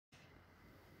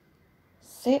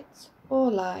Sit or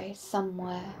lie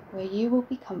somewhere where you will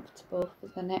be comfortable for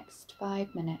the next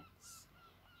 5 minutes.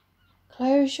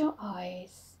 Close your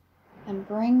eyes and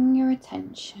bring your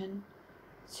attention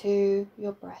to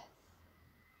your breath.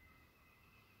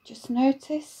 Just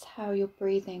notice how you're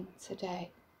breathing today,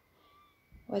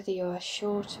 whether you are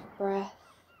short of breath,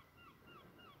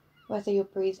 whether your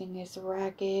breathing is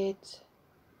ragged,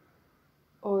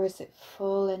 or is it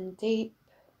full and deep.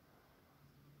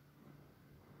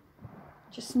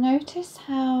 Just notice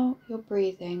how you're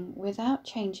breathing without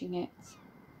changing it.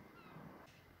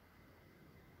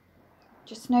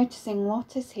 Just noticing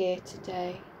what is here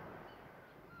today.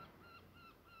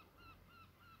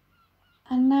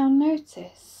 And now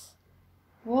notice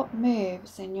what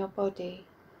moves in your body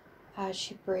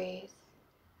as you breathe.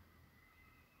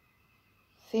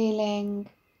 Feeling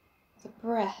the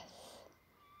breath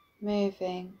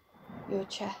moving your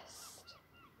chest.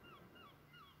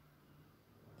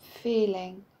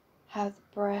 Feeling how the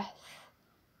breath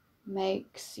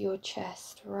makes your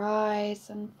chest rise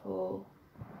and fall.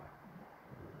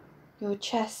 Your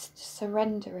chest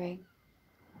surrendering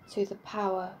to the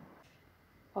power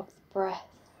of the breath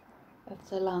of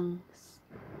the lungs.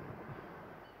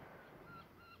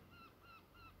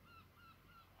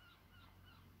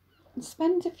 And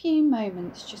spend a few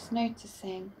moments just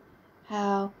noticing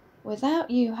how,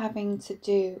 without you having to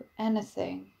do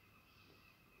anything,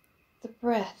 the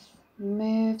breath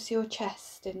moves your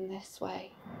chest in this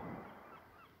way.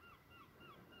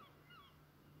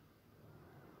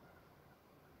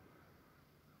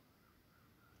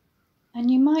 And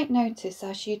you might notice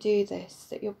as you do this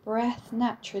that your breath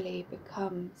naturally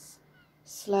becomes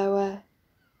slower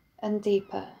and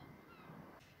deeper.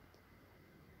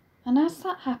 And as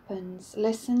that happens,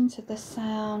 listen to the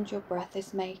sound your breath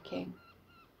is making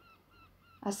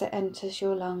as it enters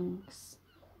your lungs.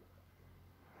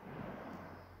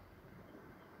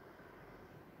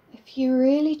 If you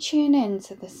really tune in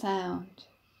to the sound,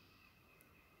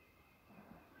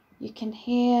 you can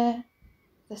hear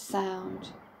the sound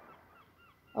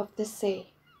of the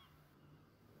sea,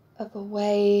 of a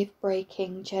wave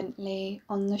breaking gently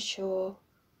on the shore.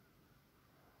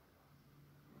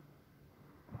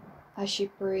 As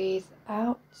you breathe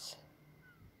out,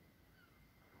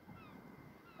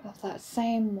 of that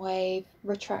same wave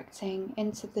retracting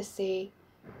into the sea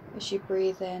as you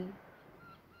breathe in.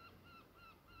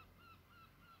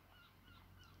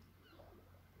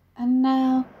 And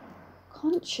now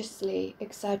consciously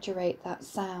exaggerate that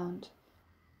sound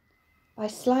by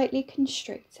slightly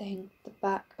constricting the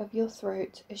back of your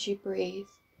throat as you breathe.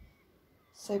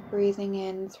 So breathing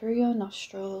in through your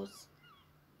nostrils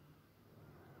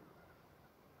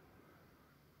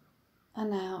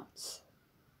and out.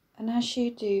 And as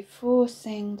you do,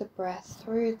 forcing the breath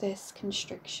through this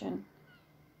constriction.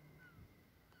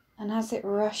 And as it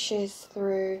rushes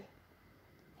through,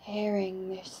 hearing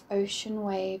this ocean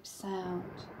wave sound.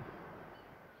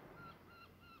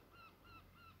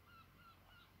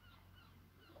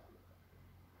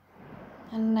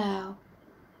 And now,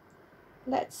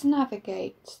 let's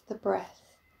navigate the breath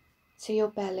to your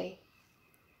belly.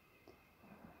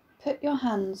 Put your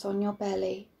hands on your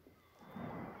belly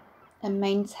and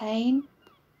maintain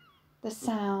the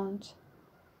sound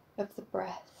of the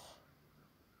breath,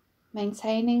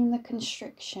 maintaining the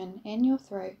constriction in your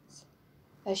throat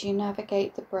as you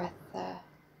navigate the breath there,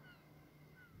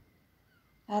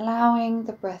 allowing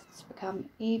the breath to become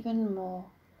even more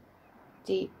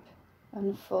deep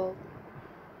and full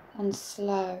and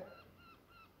slow,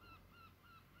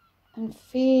 and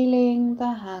feeling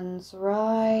the hands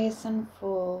rise and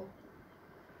fall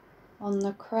on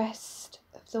the crest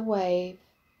of the wave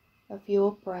of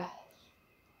your breath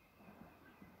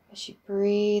as you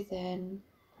breathe in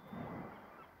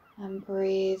and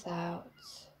breathe out.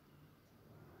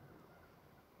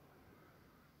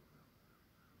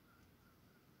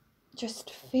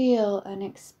 Just feel and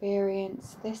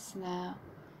experience this now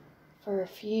for a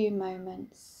few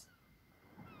moments,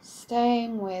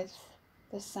 staying with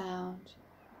the sound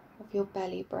of your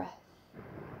belly breath,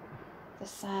 the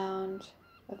sound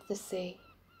of the sea.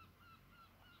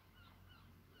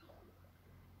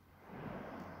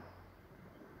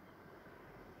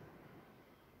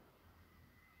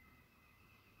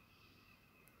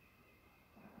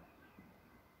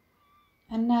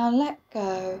 And now let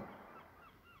go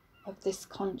of this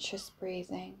conscious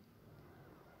breathing.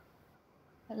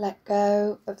 Let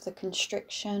go of the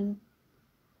constriction.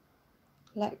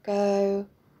 Let go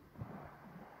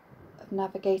of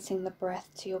navigating the breath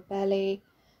to your belly,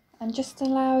 and just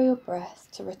allow your breath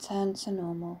to return to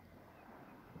normal.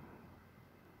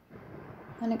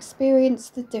 And experience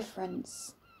the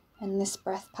difference in this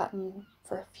breath pattern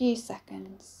for a few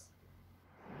seconds.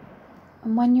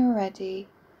 And when you're ready,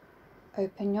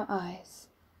 open your eyes.